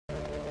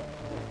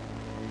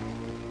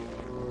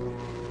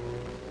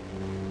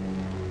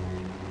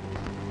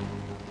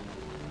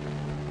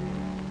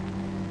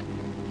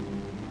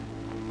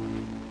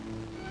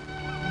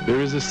There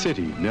is a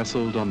city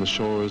nestled on the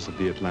shores of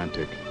the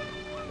Atlantic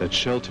that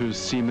shelters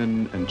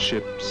seamen and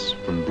ships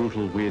from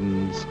brutal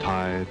winds,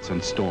 tides,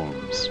 and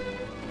storms.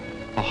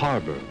 A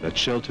harbor that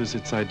shelters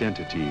its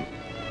identity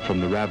from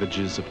the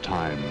ravages of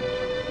time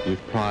with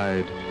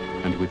pride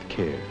and with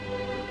care.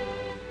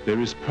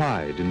 There is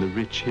pride in the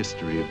rich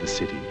history of the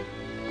city.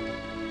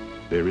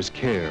 There is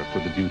care for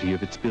the beauty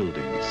of its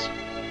buildings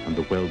and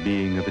the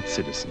well-being of its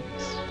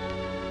citizens.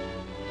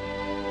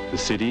 The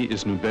city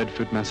is New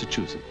Bedford,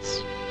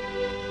 Massachusetts.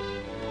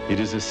 It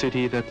is a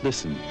city that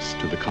listens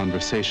to the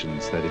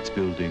conversations that its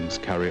buildings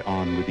carry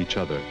on with each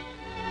other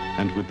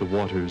and with the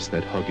waters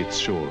that hug its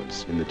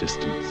shores in the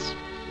distance.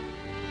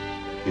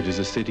 It is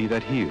a city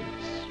that hears.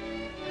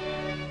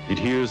 It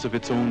hears of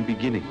its own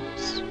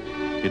beginnings,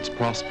 its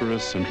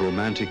prosperous and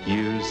romantic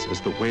years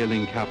as the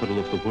whaling capital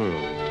of the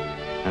world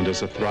and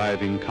as a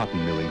thriving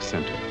cotton milling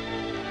center.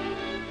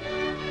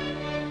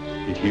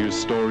 It hears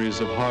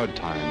stories of hard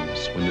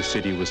times when the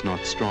city was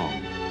not strong,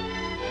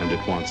 and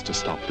it wants to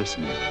stop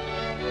listening.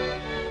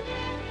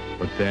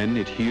 But then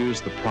it hears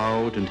the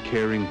proud and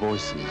caring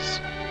voices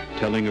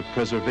telling of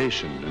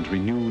preservation and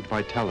renewed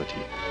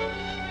vitality.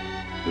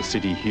 The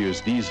city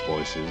hears these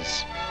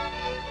voices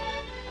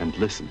and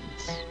listens.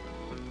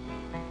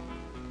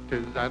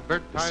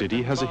 The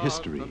city has a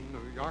history,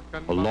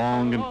 a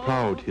long and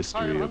proud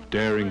history of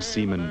daring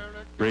seamen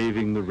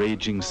braving the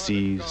raging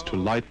seas to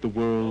light the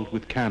world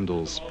with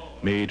candles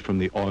made from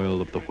the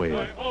oil of the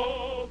whale.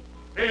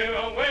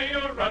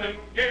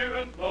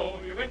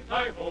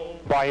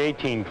 By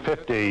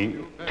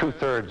 1850,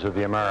 2/3 of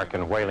the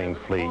American whaling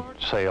fleet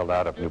sailed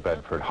out of New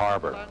Bedford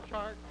Harbor.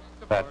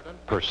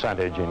 That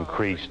percentage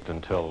increased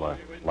until the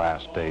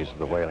last days of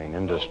the whaling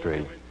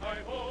industry,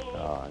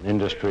 an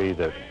industry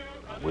that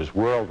was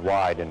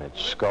worldwide in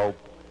its scope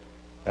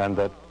and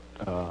that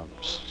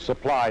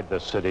supplied the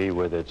city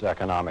with its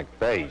economic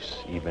base.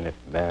 Even if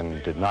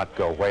men did not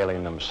go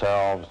whaling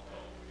themselves,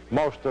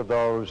 most of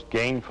those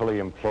gainfully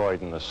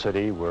employed in the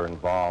city were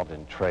involved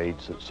in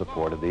trades that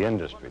supported the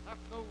industry.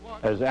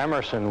 As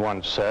Emerson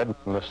once said,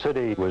 the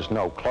city was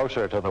no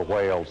closer to the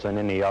whales than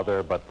any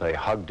other, but they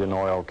hugged an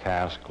oil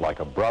cask like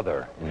a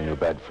brother in New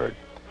Bedford.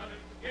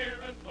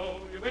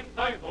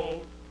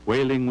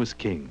 Whaling was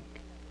king,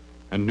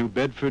 and New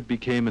Bedford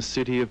became a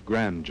city of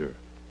grandeur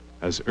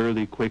as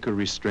early Quaker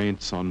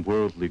restraints on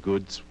worldly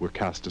goods were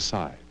cast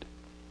aside.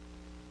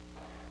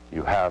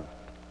 You have,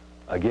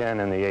 again,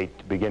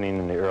 beginning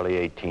in the early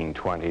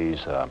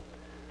 1820s,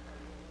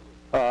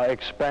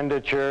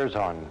 expenditures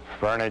on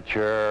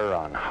furniture,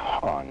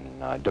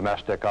 on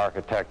domestic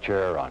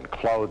architecture, on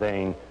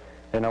clothing,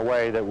 in a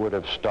way that would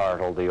have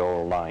startled the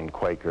old-line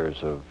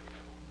Quakers of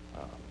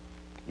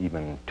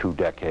even 2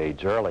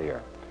 decades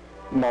earlier.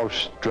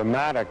 Most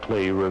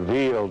dramatically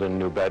revealed in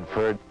New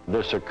Bedford,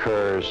 this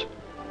occurs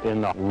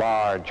in the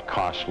large,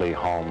 costly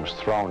homes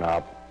thrown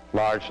up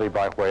largely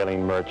by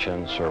whaling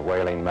merchants or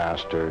whaling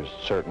masters,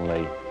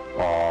 certainly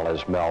all,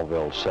 as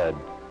Melville said,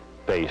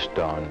 based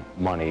on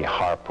money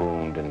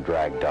harpooned and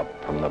dragged up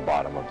from the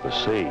bottom of the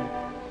sea.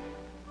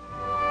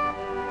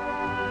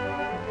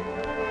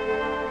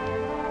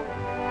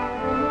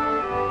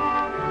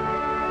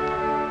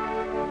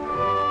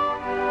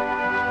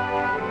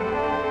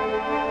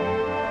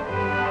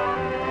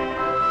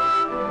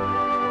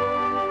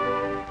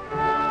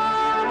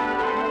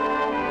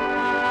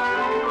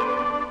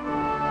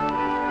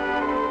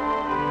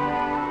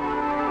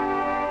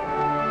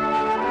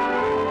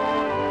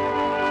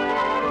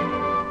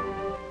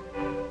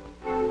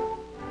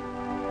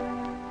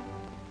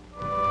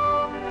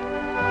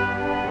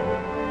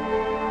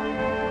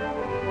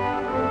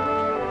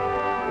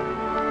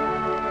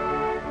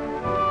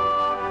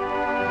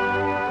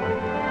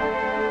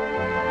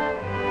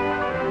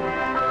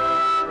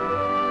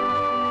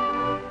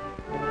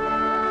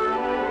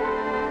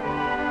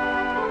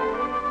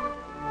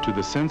 To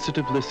the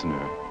sensitive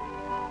listener,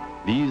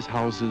 these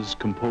houses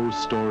compose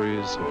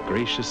stories of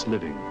gracious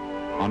living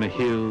on a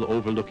hill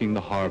overlooking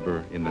the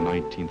harbor in the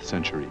 19th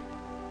century.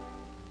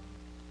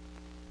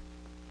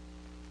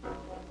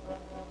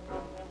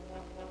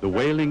 The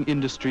whaling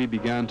industry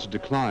began to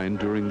decline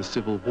during the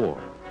Civil War,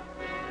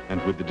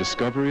 and with the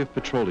discovery of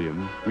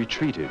petroleum,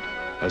 retreated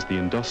as the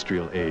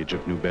industrial age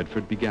of New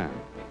Bedford began.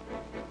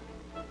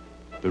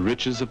 The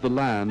riches of the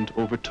land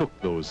overtook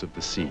those of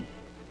the sea,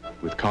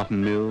 with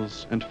cotton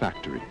mills and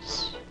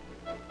factories.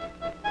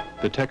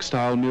 The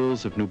textile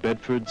mills of New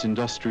Bedford's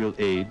industrial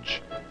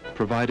age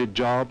provided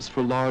jobs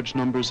for large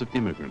numbers of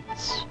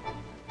immigrants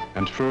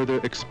and further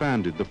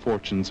expanded the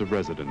fortunes of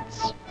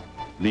residents,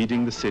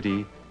 leading the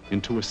city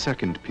into a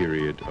second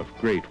period of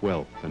great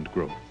wealth and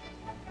growth.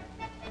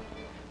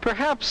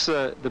 Perhaps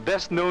the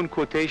best known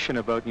quotation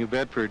about New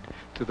Bedford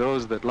to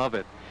those that love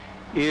it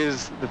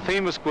is the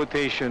famous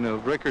quotation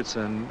of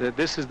Rickardson that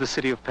this is the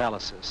city of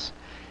palaces.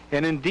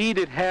 And indeed,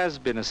 it has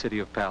been a city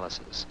of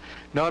palaces,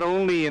 not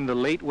only in the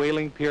late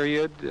whaling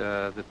period,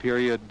 the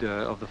period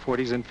of the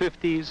 40s and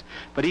 50s,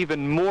 but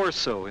even more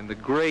so in the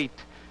great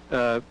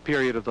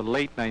period of the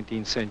late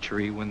 19th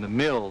century when the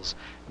mills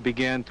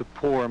began to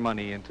pour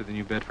money into the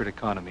New Bedford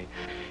economy.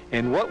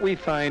 And what we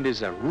find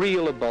is a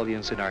real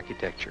ebullience in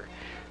architecture.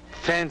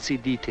 Fancy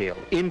detail,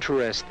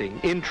 interesting,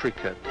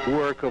 intricate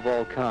work of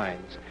all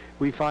kinds.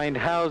 We find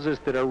houses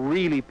that are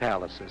really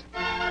palaces.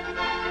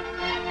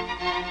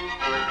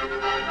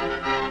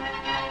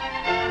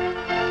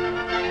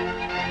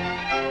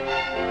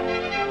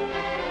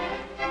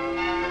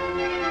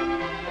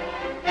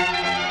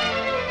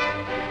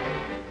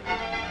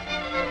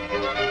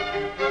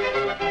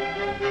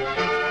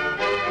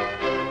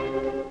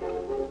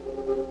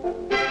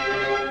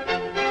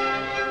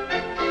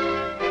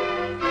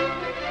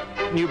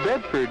 New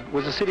Bedford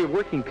was a city of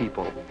working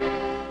people.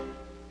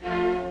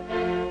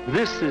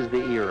 This is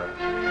the era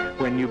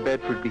when New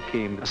Bedford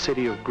became a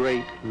city of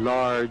great,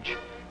 large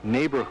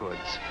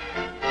neighborhoods.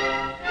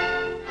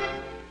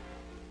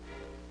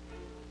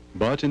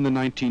 But in the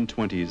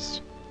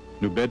 1920s,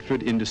 New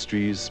Bedford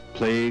industries,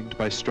 plagued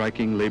by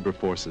striking labor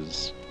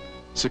forces,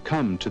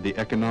 succumbed to the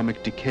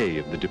economic decay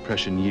of the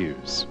Depression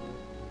years,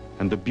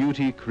 and the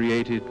beauty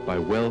created by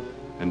wealth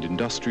and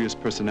industrious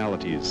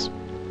personalities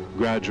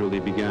gradually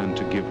began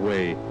to give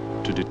way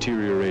to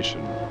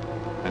deterioration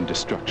and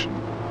destruction.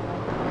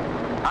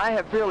 I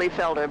have really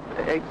felt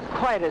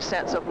quite a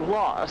sense of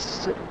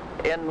loss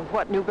in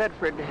what New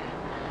Bedford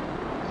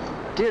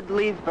did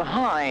leave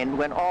behind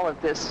when all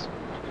of this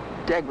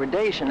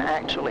degradation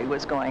actually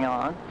was going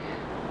on.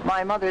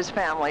 My mother's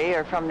family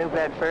are from New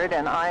Bedford,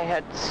 and I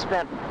had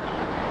spent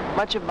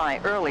much of my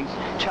early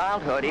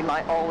childhood,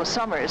 all the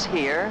summers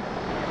here,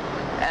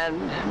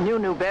 and knew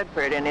New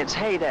Bedford in its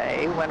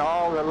heyday when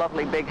all the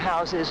lovely big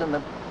houses and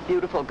the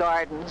beautiful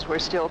gardens were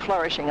still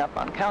flourishing up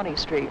on County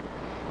Street.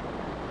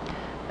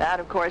 That,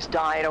 of course,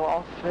 died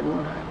off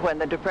when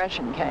the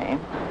Depression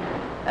came.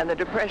 And the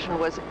Depression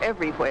was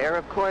everywhere,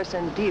 of course,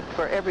 and deep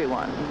for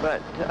everyone.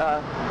 But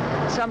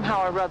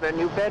somehow or other,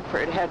 New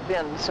Bedford had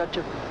been such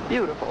a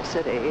beautiful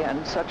city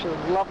and such a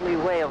lovely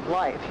way of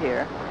life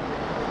here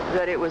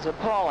that it was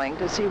appalling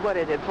to see what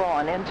it had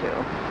fallen into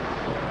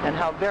and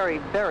how very,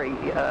 very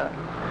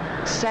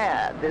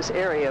sad this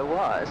area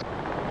was.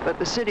 But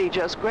the city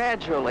just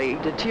gradually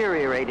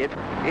deteriorated.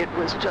 It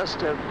was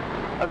just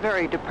a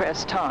very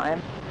depressed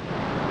time.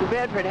 New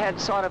Bedford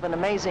had sort of an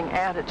amazing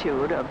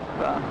attitude of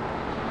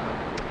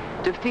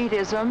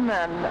defeatism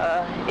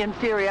and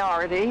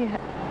inferiority.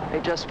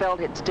 It just felt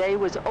its day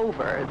was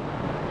over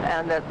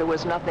and that there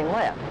was nothing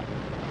left.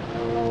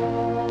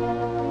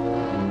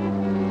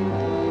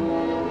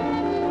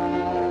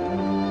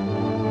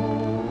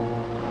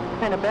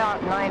 In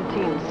about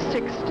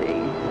 1960,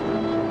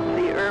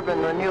 the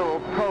urban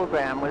renewal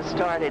program was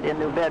started in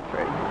New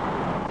Bedford.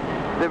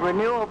 The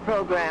renewal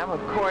program, of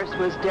course,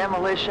 was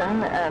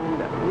demolition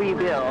and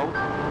rebuild.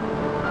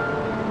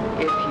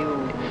 If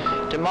you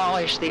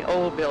demolish the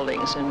old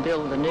buildings and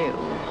build the new,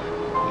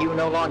 you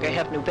no longer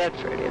have New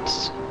Bedford.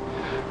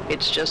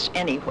 It's just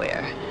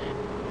anywhere.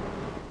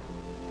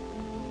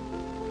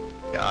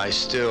 I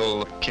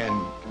still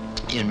can,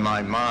 in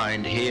my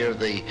mind, hear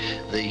the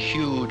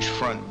huge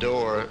front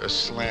door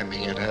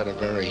slamming. It had a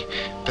very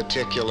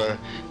particular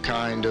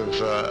kind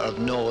of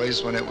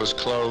noise when it was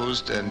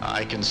closed, and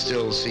I can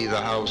still see the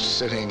house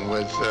sitting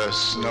with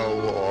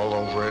snow all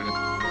over it.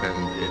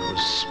 And it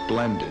was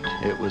splendid.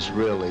 It was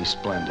really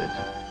splendid.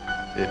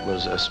 It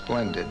was a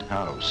splendid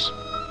house.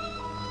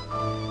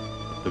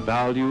 The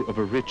value of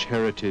a rich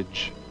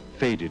heritage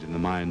faded in the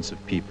minds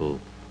of people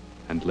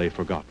and lay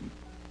forgotten.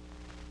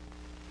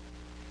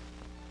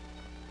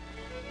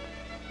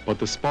 But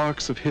the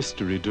sparks of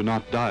history do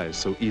not die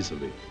so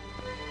easily,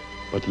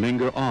 but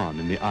linger on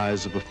in the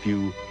eyes of a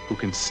few who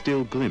can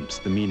still glimpse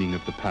the meaning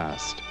of the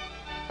past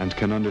and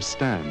can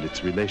understand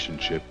its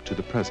relationship to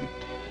the present.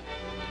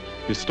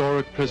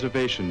 Historic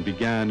preservation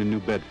began in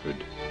New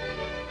Bedford,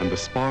 and the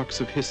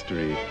sparks of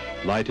history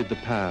lighted the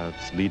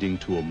paths leading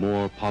to a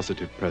more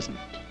positive present.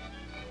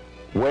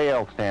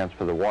 WHALE stands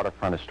for the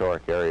Waterfront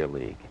Historic Area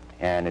League,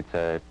 and it's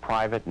a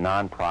private,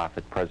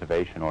 non-profit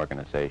preservation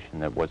organization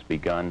that was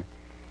begun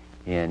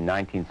in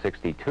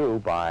 1962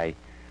 by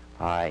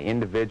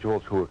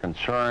individuals who were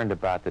concerned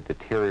about the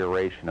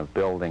deterioration of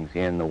buildings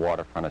in the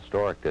Waterfront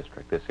Historic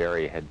District. This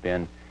area had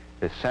been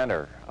the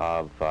center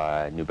of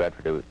New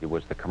Bedford. It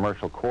was the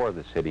commercial core of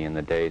the city in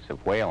the days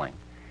of whaling,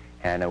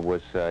 and it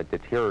was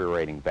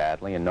deteriorating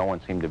badly, and no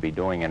one seemed to be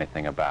doing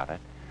anything about it.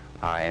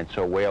 And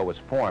so WHALE was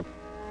formed.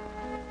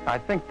 I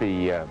think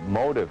the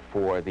motive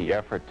for the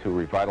effort to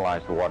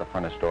revitalize the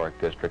Waterfront Historic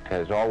District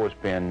has always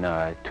been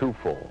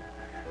twofold.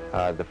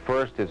 The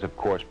first is, of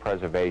course,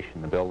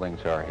 preservation. The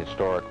buildings are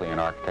historically and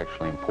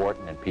architecturally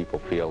important, and people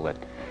feel that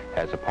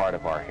as a part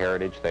of our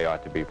heritage, they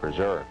ought to be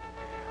preserved.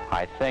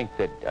 I think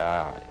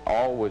that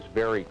always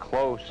very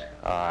close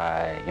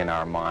in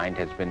our mind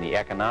has been the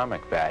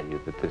economic value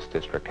that this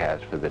district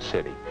has for the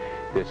city.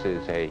 This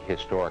is a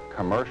historic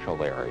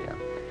commercial area,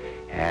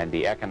 and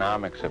the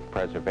economics of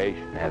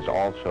preservation has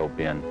also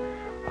been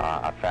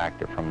a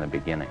factor from the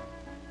beginning.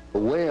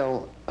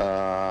 WHALE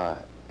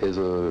is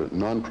a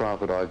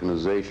non-profit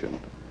organization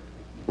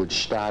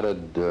which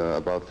started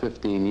about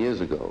 15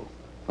 years ago.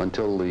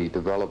 Until the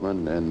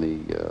development and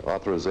the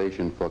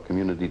authorization for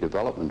community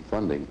development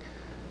funding,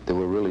 there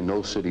were really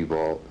no city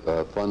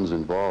funds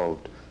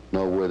involved,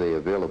 nor were they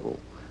available.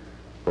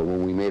 But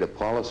when we made a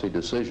policy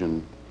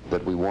decision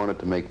that we wanted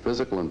to make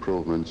physical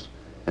improvements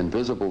and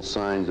visible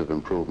signs of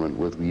improvement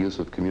with the use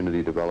of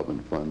community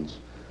development funds,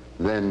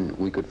 then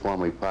we could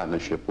form a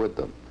partnership with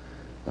them.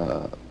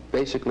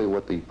 Basically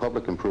what the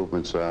public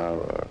improvements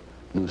are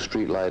new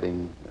street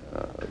lighting,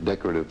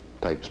 decorative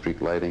type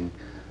street lighting,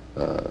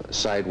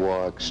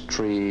 sidewalks,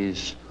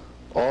 trees,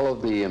 all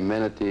of the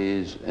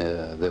amenities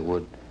that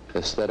would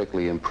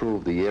aesthetically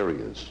improve the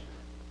areas.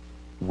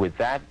 With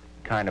that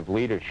kind of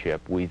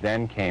leadership, we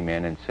then came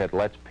in and said,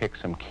 let's pick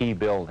some key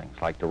buildings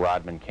like the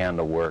Rodman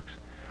Candle Works,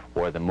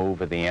 or the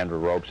move of the Andrew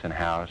Robeson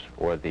House,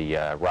 or the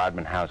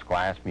Rodman House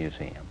Glass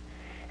Museum.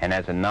 And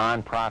as a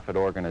non-profit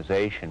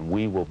organization,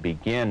 we will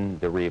begin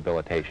the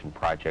rehabilitation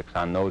projects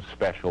on those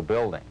special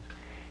buildings.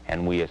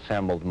 And we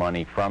assembled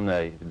money from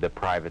the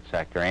private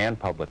sector and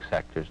public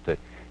sectors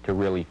to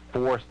really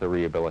force the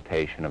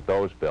rehabilitation of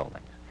those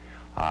buildings.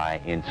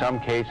 In some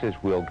cases,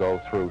 we'll go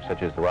through,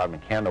 such as the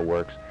Rodman Candle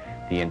Works,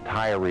 the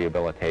entire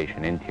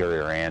rehabilitation,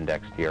 interior and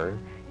exterior.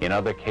 In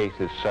other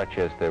cases, such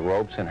as the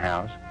Robeson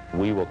House,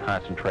 we will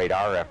concentrate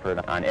our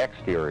effort on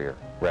exterior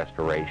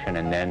restoration,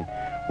 and then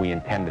we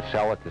intend to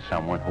sell it to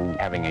someone who,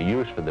 having a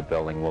use for the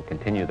building, will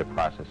continue the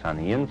process on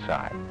the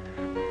inside.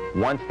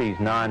 Once these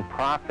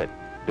non-profit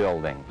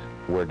buildings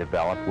were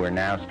developed, we're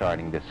now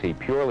starting to see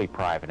purely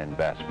private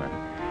investment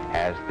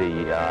as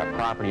the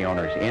property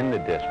owners in the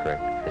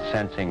district,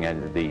 sensing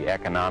the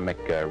economic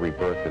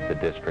rebirth of the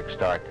district,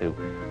 start to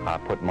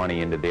put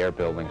money into their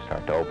buildings,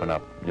 start to open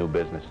up new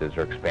businesses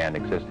or expand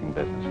existing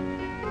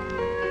businesses.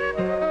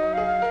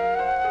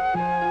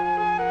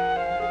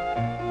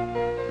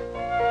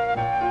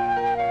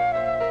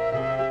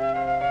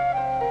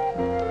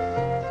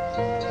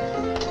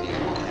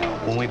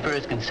 When we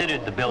first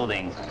considered the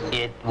building,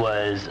 it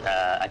was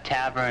a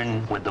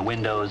tavern with the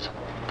windows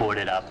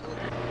boarded up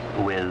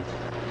with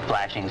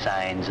flashing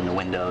signs in the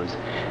windows.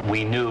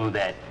 We knew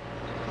that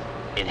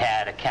it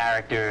had a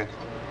character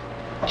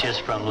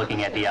just from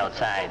looking at the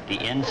outside.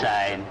 The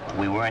inside,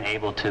 we weren't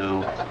able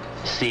to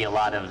see a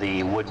lot of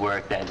the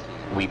woodwork that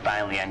we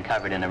finally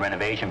uncovered in the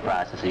renovation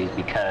processes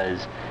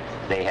because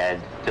they had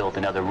built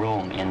another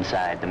room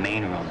inside the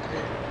main room.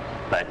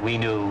 But we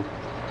knew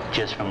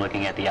just from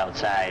looking at the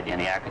outside and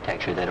the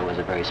architecture that it was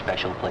a very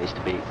special place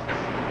to be.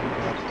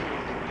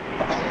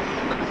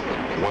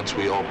 Once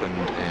we opened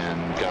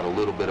and got a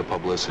little bit of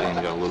publicity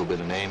and got a little bit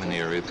of name in the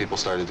area, people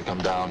started to come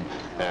down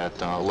at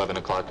 11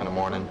 o'clock in the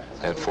morning,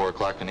 at 4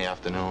 o'clock in the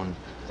afternoon,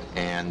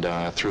 and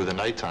through the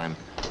nighttime.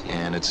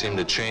 And it seemed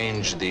to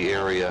change the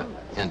area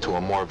into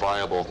a more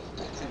viable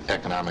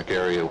economic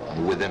area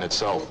within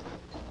itself.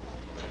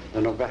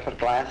 The New Bedford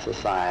Glass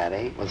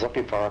Society was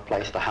looking for a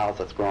place to house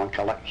its growing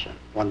collection.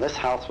 When this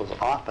house was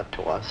offered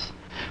to us,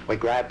 we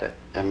grabbed it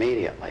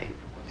immediately,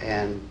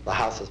 and the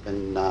house has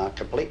been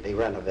completely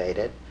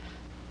renovated.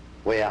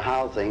 We are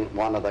housing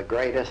one of the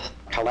greatest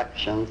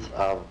collections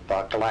of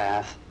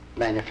glass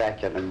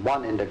manufactured in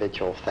one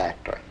individual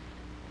factory.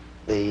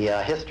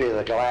 The history of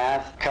the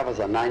glass covers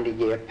a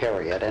 90-year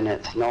period, and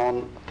it's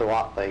known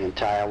throughout the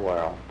entire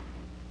world.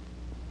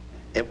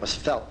 It was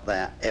felt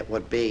that it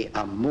would be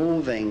a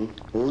moving,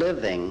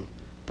 living,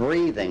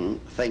 breathing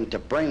thing to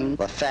bring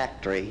the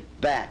factory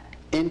back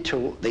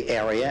into the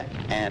area,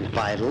 and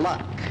by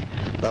luck,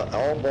 the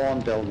old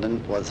Bourne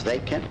building was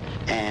vacant,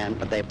 and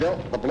they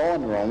built the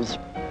blowing rooms.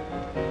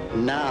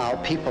 Now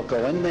people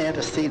go in there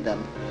to see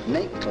them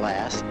make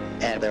glass,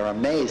 and they're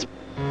amazed.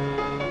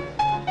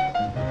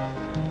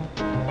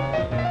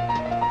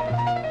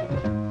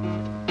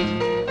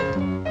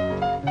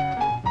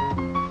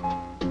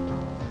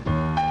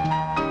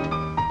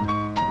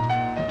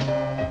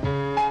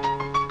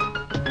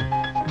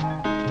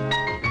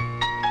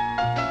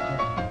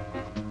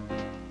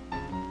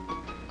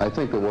 I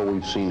think that what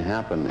we've seen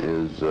happen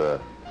is a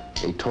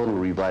total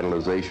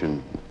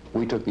revitalization.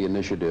 We took the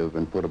initiative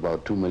and put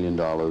about $2 million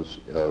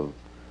of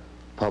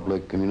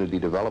public community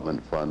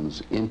development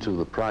funds into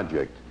the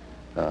project.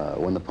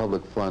 When the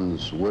public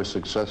funds were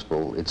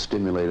successful, it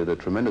stimulated a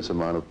tremendous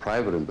amount of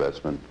private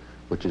investment,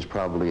 which is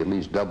probably at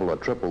least double or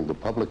triple the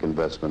public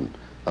investment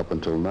up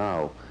until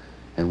now.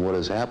 And what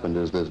has happened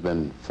is there's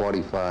been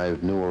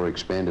 45 new or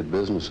expanded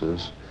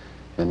businesses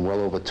and well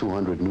over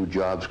 200 new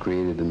jobs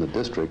created in the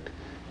district,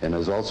 and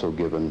has also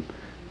given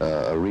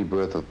a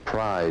rebirth of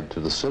pride to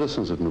the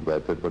citizens of New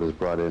Bedford, but has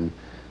brought in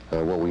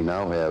what we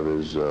now have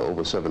is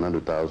over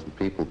 700,000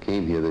 people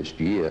came here this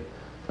year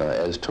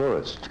as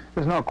tourists.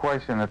 There's no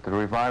question that the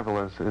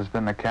revival has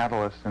been the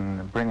catalyst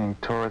in bringing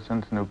tourists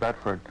into New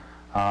Bedford.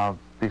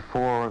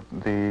 Before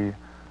the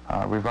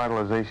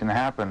revitalization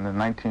happened in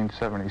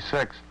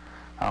 1976,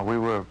 we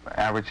were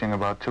averaging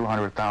about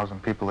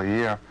 200,000 people a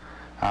year.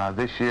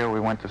 This year we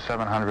went to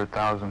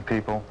 700,000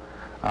 people.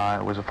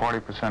 It was a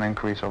 40%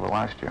 increase over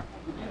last year.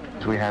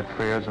 We had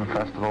fairs and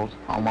festivals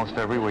almost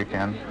every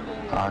weekend.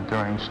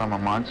 during summer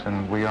months,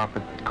 and we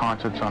offered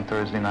concerts on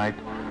Thursday night,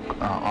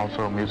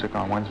 also music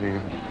on Wednesday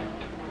evening.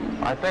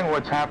 I think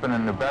what's happened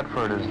in New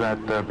Bedford is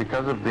that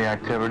because of the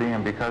activity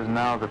and because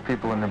now the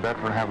people in New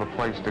Bedford have a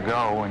place to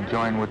go and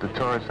join with the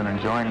tourists and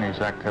enjoying these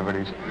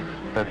activities,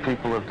 that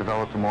people have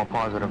developed a more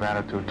positive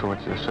attitude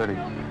towards their city.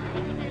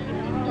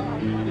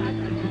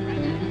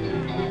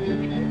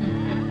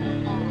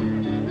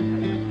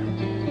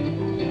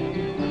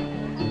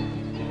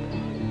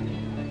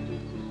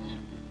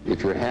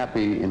 If you're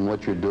happy in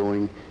what you're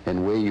doing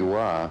and where you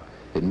are,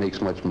 it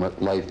makes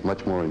life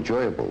much more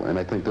enjoyable. And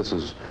I think this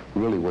is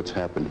really what's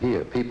happened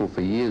here. People for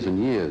years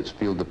and years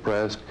feel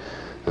depressed,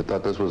 they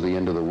thought this was the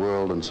end of the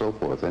world and so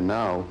forth. And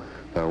now,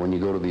 when you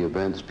go to the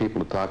events,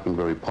 people are talking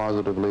very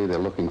positively. They're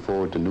looking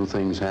forward to new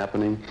things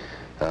happening.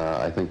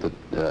 I think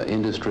that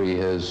industry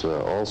has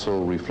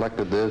also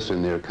reflected this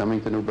in their coming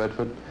to New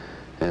Bedford.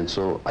 And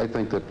so I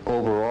think that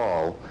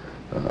overall,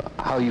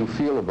 how you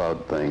feel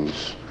about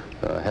things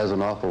has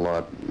an awful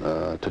lot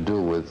to do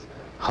with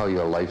how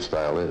your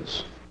lifestyle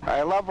is.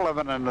 I love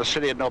living in the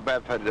city of New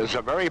Bedford. It's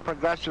a very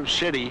progressive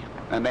city,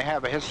 and they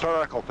have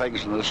historical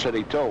things in the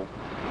city too.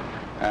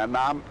 And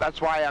that's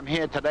why I'm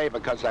here today,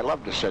 because I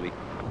love the city.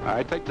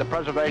 I think the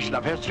preservation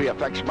of history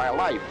affects my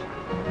life.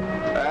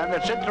 And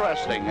it's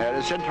interesting.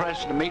 It's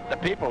interesting to meet the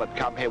people that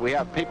come here. We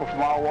have people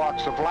from all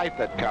walks of life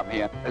that come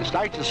here. It's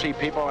nice to see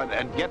people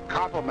and get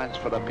compliments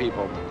for the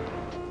people.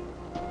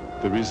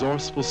 The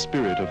resourceful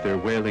spirit of their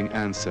whaling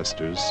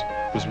ancestors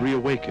was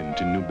reawakened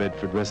in New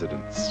Bedford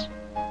residents.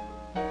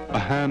 A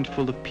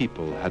handful of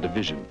people had a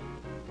vision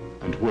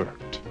and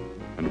worked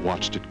and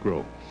watched it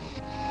grow.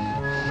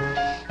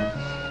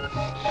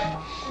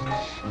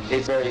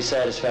 It's very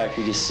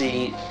satisfactory to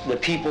see the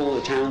people,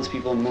 the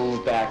townspeople,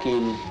 move back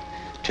in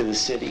to the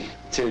city,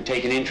 to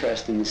take an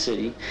interest in the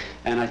city,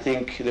 and I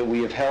think that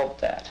we have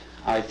helped that.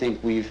 I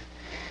think we've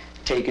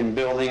taken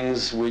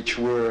buildings which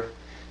were,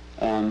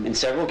 in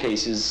several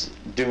cases,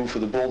 due for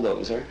the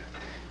bulldozer,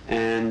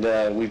 and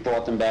we've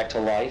brought them back to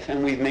life,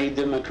 and we've made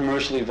them a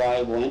commercially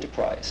viable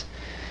enterprise.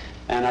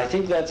 And I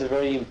think that's a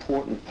very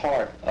important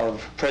part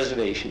of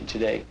preservation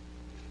today.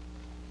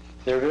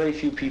 There are very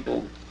few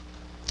people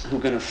who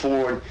can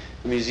afford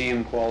a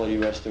museum-quality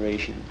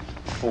restoration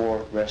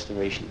for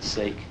restoration's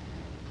sake.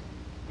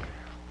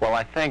 Well,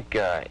 I think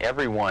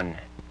everyone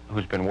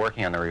who's been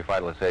working on the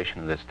revitalization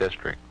of this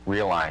district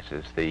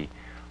realizes the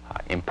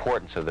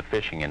importance of the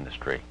fishing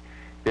industry.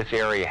 This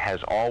area has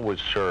always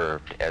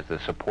served as the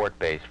support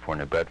base for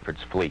New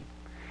Bedford's fleet.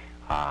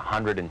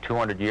 100 and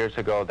 200 years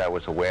ago, that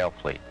was a whale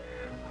fleet.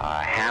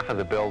 Half of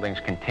the buildings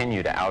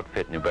continue to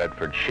outfit New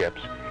Bedford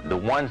ships. The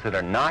ones that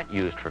are not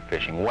used for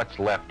fishing, what's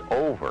left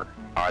over,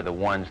 are the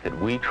ones that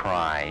we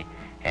try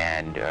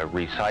and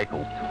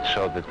recycle,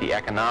 so that the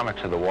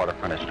economics of the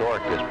Waterfront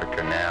Historic District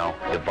are now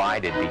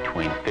divided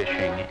between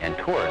fishing and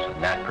tourism.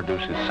 That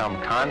produces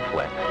some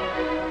conflict,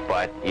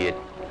 but it,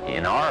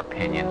 in our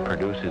opinion,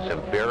 produces a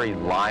very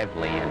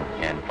lively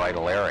and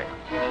vital area.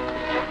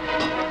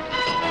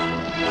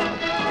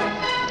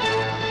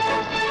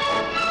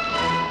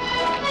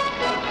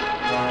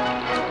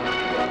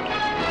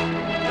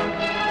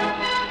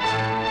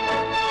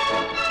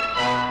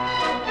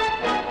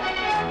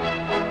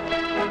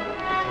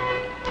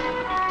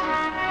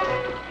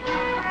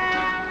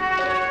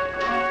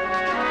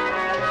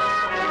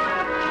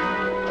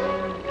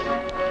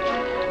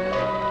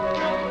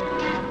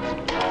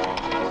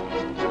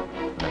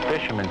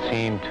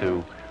 Seem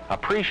to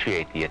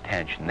appreciate the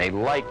attention. They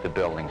like the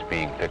buildings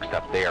being fixed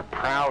up. They are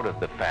proud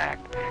of the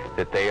fact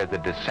that they are the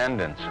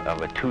descendants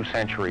of a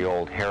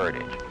 2-century-old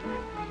heritage.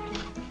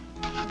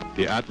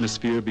 The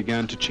atmosphere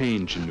began to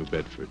change in New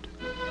Bedford,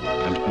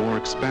 and more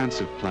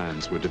expansive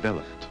plans were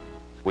developed.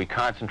 We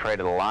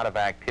concentrated a lot of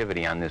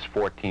activity on this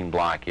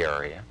 14-block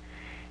area,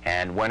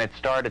 and when it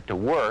started to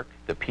work,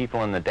 the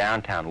people in the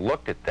downtown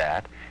looked at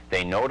that.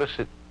 They noticed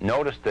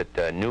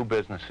that new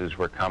businesses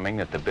were coming,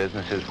 that the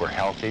businesses were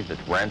healthy, that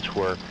rents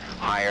were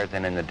higher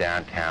than in the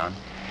downtown.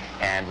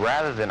 And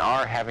rather than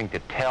our having to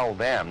tell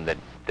them that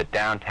the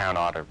downtown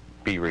ought to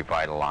be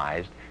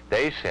revitalized,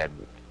 they said,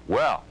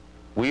 well,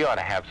 we ought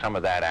to have some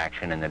of that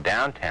action in the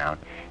downtown,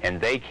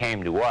 and they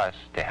came to us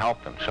to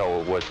help them.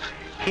 So it was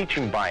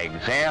teaching by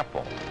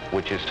example,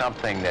 which is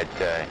something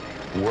that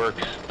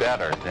works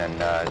better than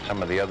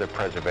some of the other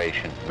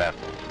preservation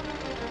methods.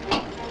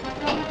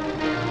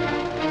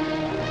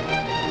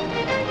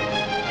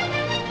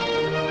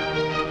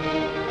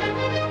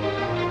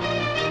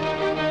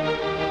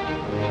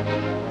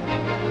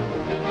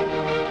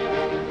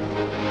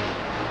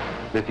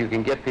 If you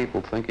can get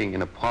people thinking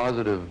in a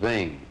positive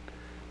vein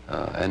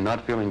and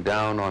not feeling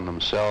down on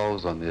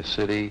themselves, on their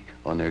city,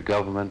 on their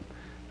government,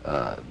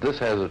 this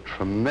has a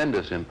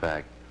tremendous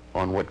impact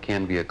on what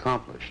can be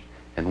accomplished.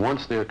 And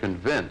once they're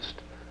convinced,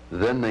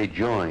 then they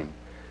join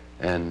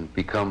and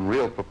become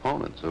real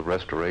proponents of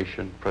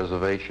restoration,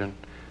 preservation,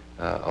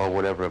 or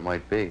whatever it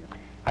might be.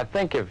 I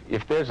think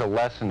if there's a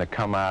lesson to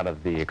come out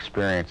of the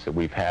experience that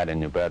we've had in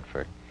New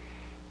Bedford,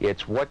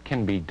 it's what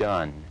can be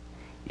done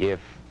if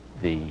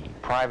the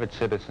private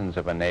citizens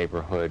of a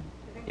neighborhood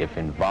if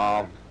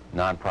involved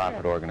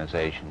nonprofit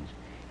organizations,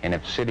 and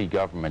if city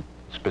government,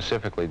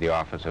 specifically the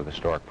Office of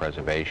Historic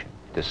Preservation,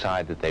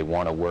 decide that they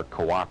want to work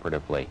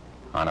cooperatively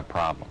on a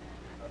problem.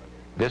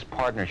 This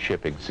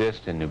partnership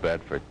exists in New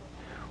Bedford.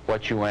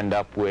 What you end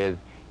up with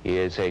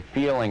is a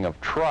feeling of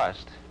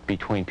trust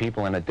between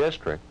people in a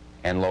district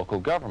and local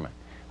government,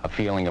 a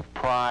feeling of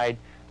pride,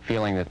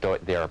 feeling that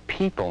there are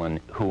people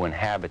who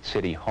inhabit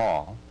City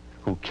Hall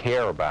who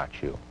care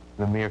about you.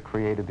 The mayor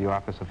created the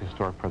Office of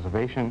Historic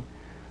Preservation,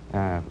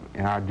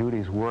 and our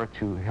duties were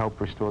to help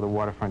restore the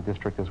waterfront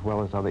district as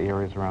well as other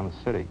areas around the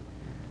city.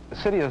 The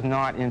city is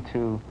not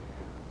into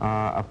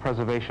a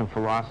preservation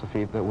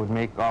philosophy that would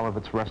make all of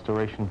its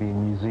restoration be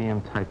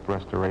museum-type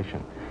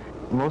restoration.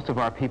 Most of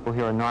our people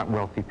here are not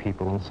wealthy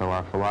people, and so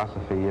our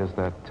philosophy is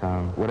that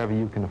whatever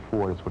you can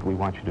afford is what we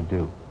want you to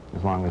do,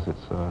 as long as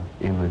it's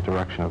in the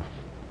direction of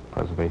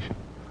preservation.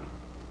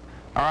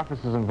 Our office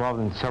is involved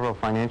in several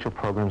financial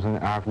programs, and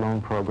our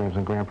loan programs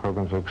and grant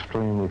programs are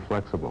extremely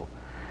flexible.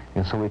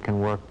 And so we can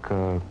work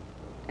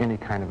any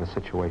kind of a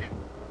situation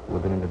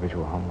with an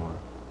individual homeowner.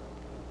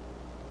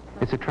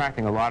 It's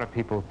attracting a lot of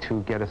people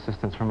to get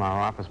assistance from our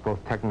office,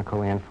 both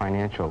technical and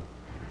financial,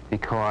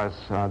 because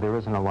there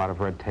isn't a lot of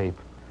red tape.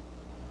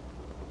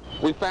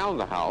 We found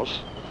the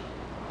house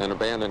in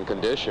abandoned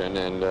condition,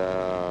 and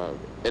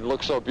it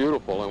looked so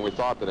beautiful, and we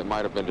thought that it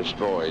might have been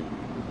destroyed.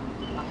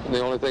 And the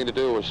only thing to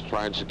do was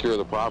try and secure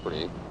the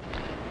property.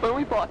 When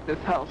we bought this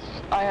house,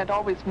 I had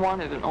always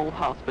wanted an old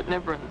house, but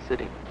never in the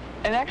city.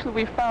 And actually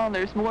we found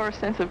there's more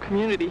sense of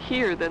community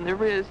here than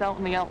there is out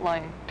in the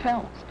outlying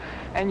towns.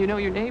 And you know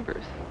your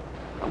neighbors.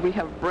 We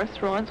have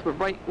restaurants, we're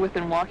right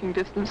within walking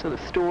distance of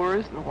the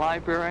stores and the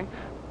library.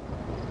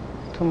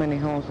 Too many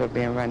homes are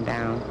being run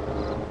down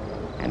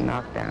and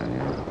knocked down, you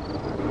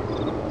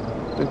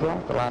know. We've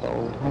lost a lot of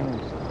old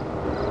homes.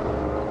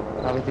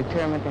 I was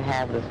determined to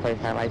have this place.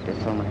 I liked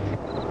it so much.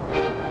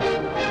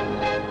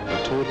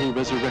 A total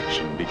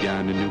resurrection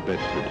began in New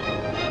Bedford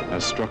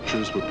as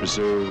structures were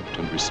preserved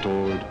and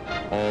restored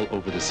all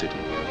over the city.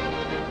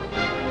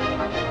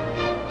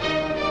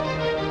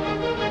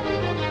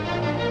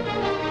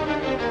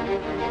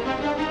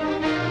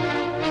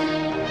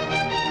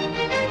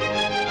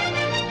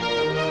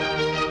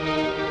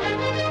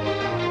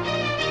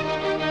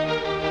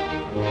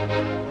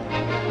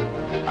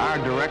 Our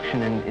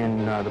direction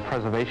in the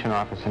Preservation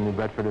Office in New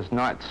Bedford is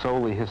not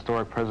solely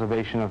historic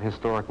preservation of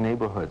historic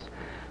neighborhoods.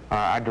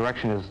 Our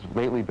direction has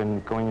lately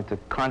been going into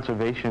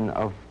conservation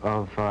of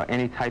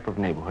any type of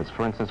neighborhoods.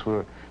 For instance,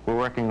 we're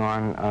working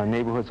on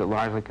neighborhoods that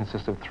largely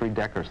consist of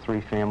three-deckers,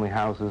 three-family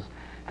houses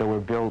that were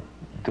built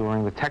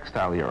during the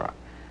textile era.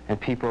 And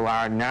people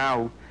are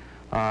now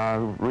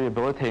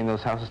rehabilitating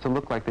those houses to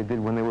look like they did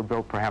when they were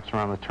built perhaps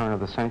around the turn of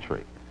the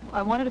century.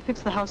 I wanted to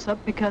fix the house up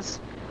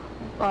because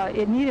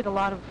it needed a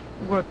lot of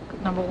work,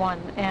 number one,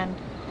 and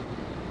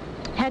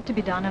had to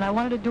be done, and I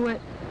wanted to do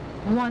it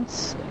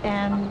once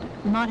and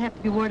not have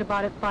to be worried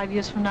about it 5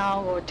 years from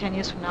now or 10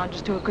 years from now,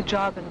 just do a good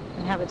job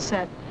and have it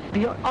set.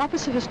 The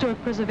Office of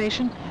Historic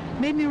Preservation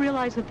made me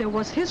realize that there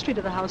was history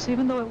to the house,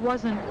 even though it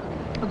wasn't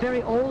a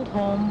very old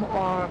home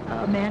or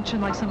a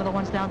mansion like some of the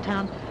ones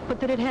downtown,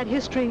 but that it had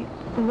history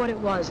for what it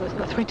was,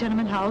 a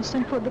three-tenement house,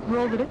 and for the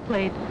role that it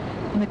played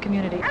in the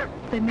community.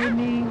 They made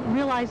me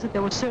realize that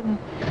there were certain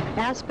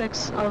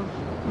aspects of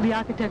the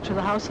architecture of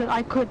the house that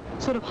I could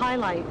sort of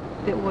highlight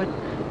that would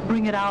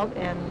bring it out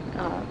and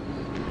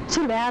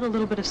sort of add a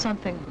little bit of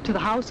something to the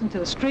house and to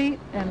the street,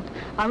 and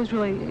I was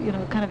really, you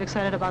know, kind of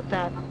excited about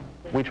that.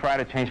 We try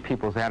to change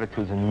people's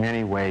attitudes in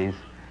many ways.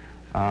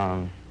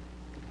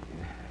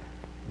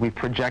 We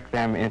project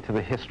them into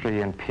the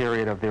history and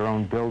period of their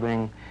own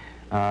building.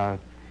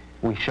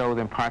 We show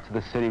them parts of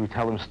the city. We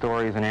tell them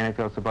stories and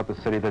anecdotes about the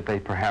city that they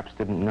perhaps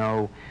didn't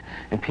know.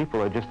 And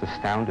people are just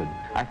astounded.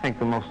 I think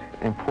the most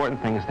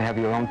important thing is to have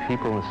your own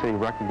people in the city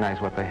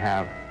recognize what they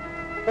have.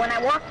 When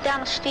I walk down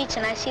the streets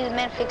and I see the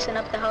men fixing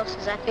up the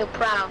houses, I feel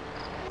proud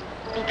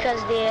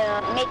because they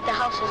make the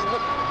houses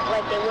look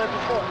like they were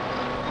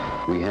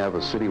before. We have a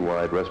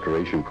citywide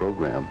restoration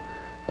program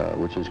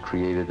which has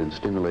created and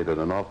stimulated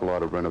an awful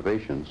lot of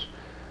renovations.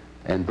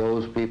 And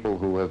those people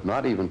who have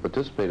not even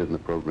participated in the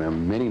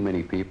program, many,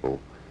 many people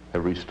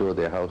have restored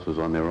their houses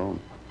on their own.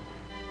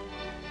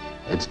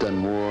 It's done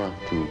more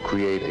to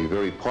create a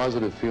very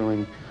positive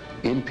feeling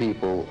in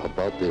people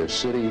about their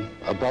city,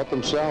 about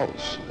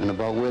themselves, and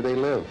about where they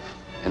live,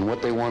 and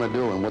what they want to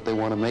do, and what they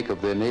want to make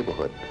of their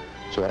neighborhood.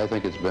 So I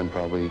think it's been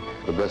probably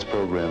the best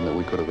program that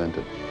we could have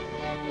entered.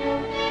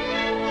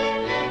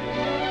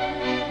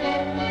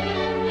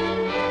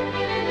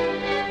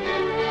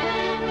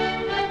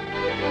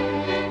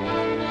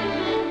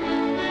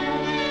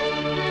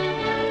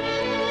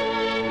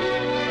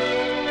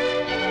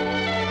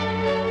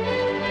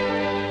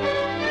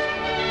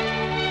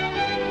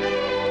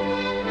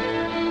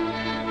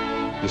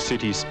 The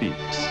city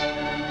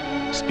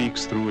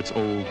speaks through its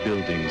old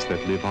buildings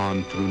that live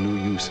on through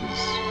new uses,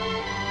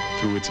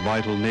 through its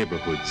vital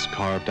neighborhoods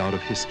carved out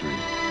of history.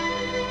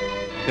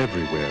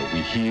 Everywhere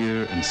we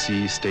hear and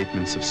see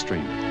statements of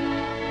strength.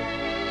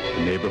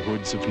 The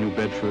neighborhoods of New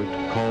Bedford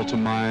call to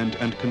mind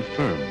and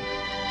confirm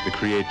the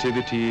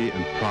creativity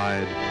and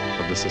pride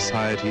of the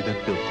society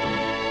that built them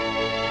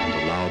and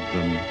allowed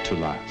them to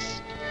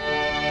last.